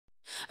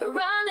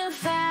Running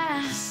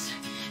fast,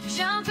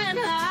 jumping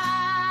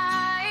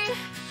high,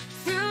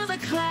 through the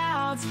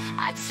clouds,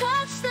 I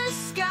touch the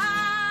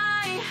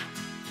sky.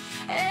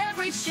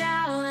 Every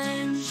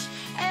challenge,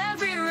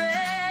 every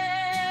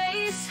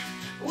race,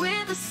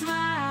 with a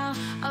smile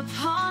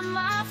upon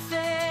my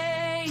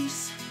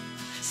face.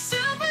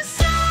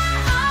 Superstar,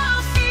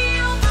 I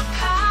feel the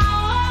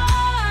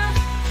power,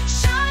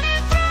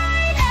 shining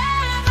bright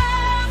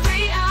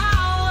every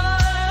hour.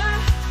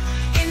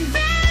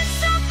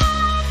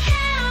 Invincible,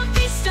 can't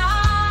be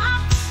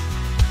stopped.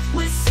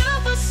 With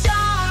Superstar,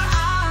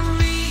 I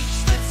reach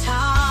the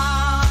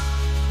top.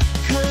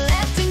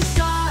 Collecting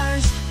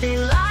stars, they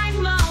light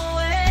my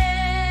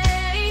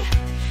way,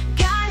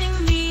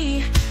 guiding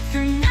me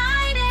through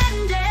night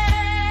and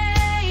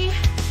day.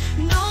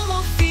 No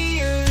more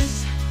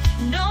fears,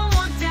 no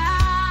more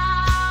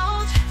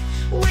doubt.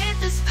 With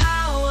this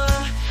power,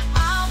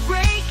 I'll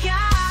break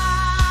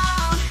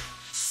out.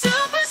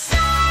 Superstar,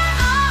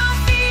 I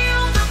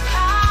feel the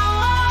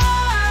power,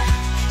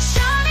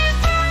 shining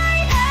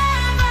bright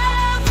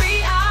every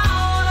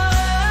hour.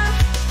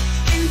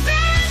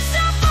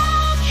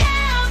 Invincible,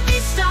 can't be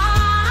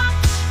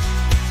stopped.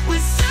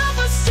 With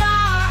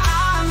Superstar,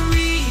 I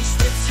reach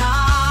the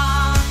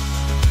top.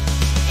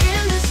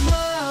 In this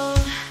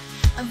world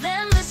of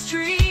endless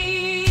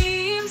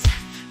dreams,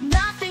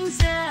 nothing's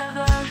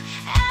ever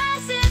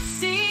as it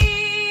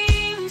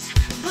seems.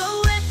 But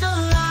with the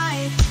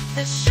light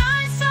that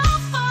shines so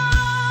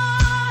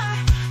far,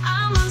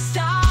 I'm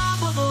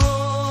unstoppable,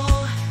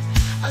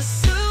 a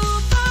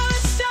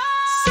superstar.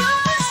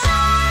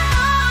 Superstar,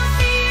 I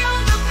feel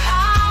the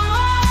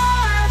power,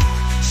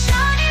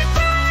 shining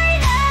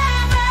bright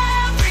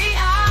every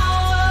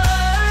hour.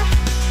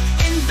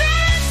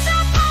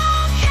 Invincible,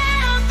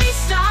 can't be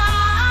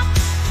stopped.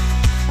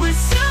 With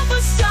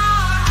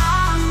Superstar,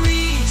 I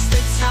reach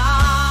the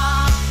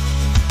top.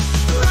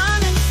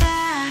 Running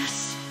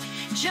fast,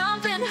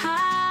 jumping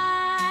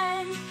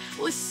high.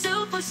 With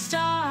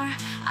Superstar,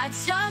 I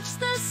touch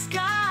the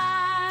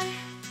sky.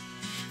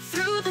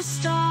 Through the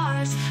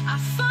stars, I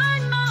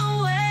find my